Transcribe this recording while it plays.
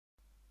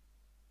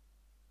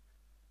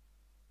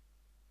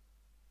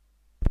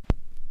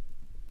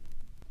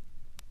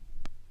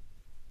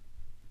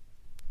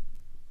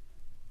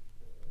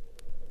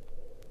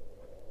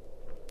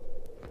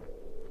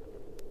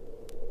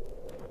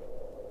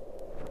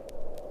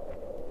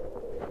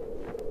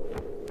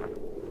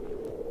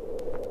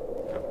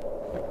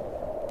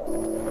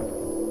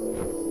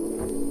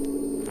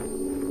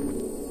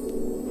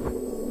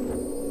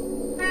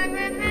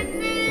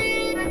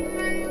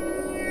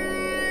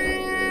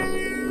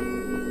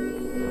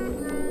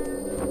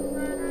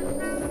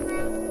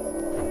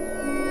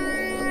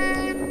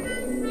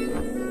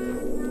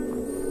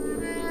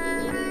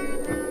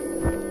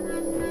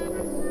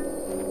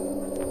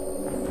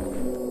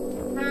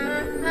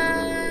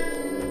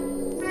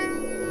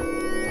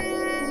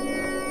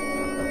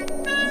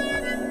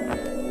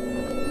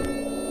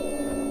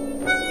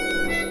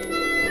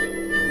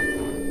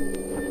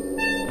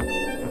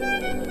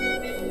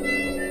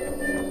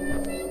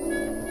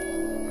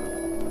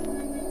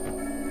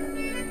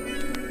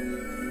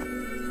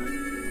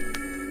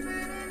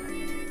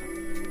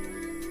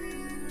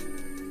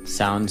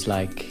Sounds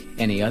like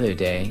any other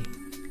day.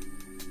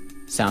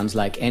 Sounds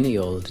like any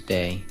old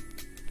day.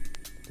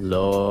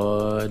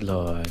 Lord,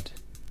 Lord.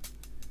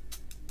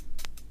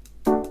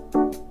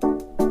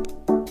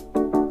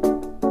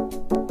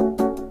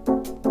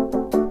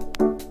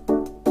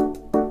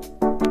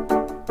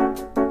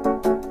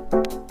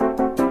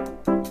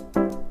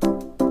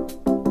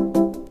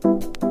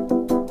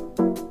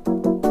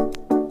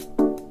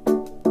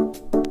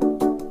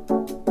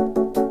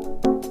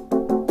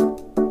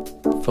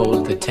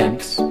 Fold the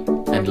tents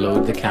and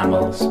load the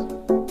camels.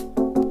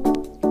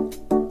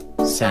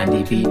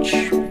 Sandy beach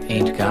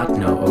ain't got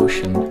no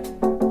ocean.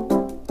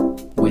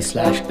 We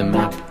slashed the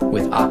map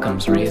with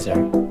Occam's razor.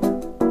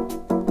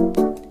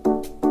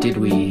 Did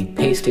we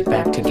paste it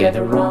back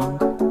together wrong?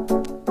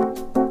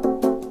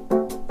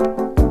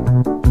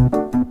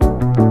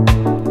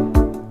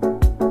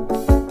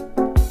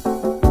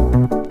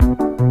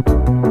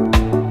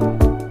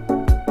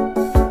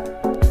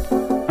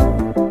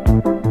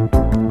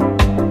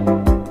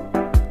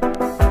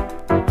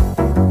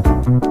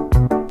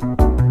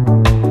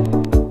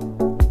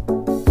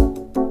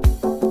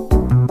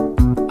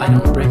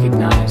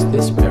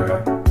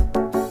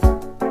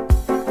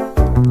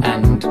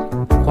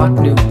 What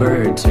new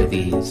birds are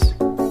these?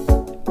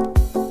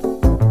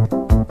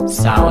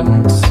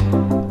 Sounds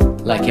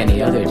like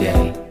any other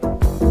day,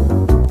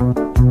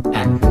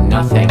 and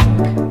nothing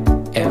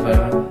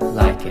ever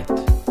like it.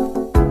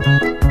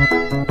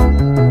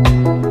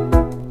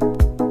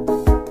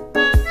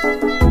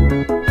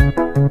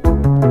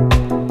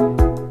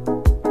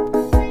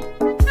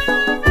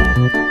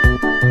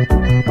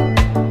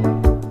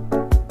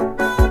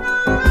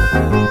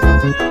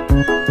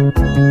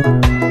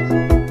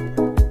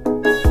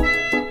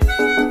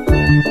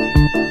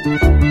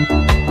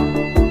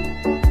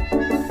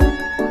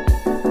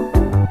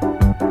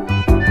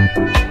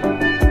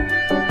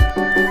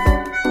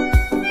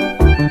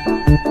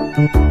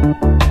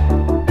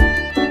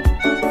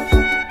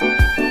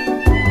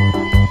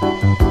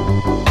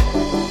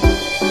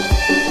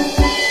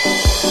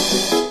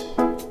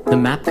 The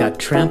map got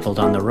trampled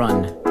on the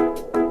run.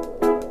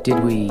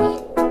 Did we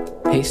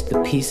paste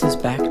the pieces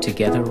back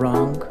together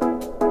wrong?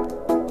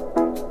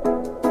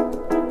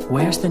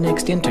 Where's the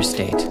next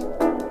interstate?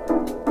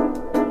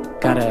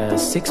 Got a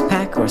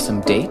six-pack or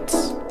some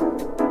dates?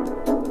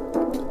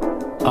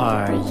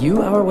 Are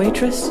you our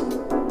waitress?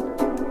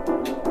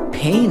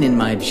 Pain in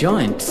my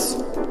joints.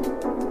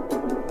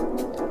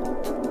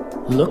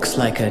 Looks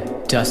like a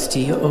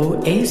dusty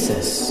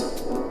oasis.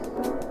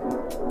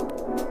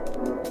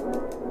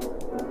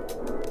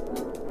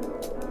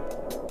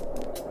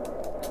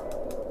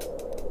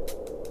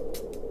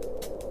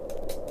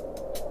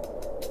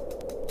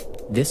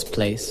 This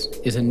place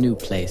is a new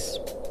place,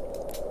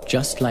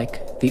 just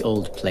like the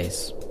old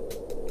place.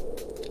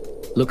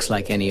 Looks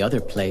like any other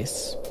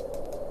place,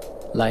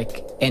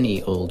 like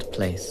any old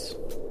place.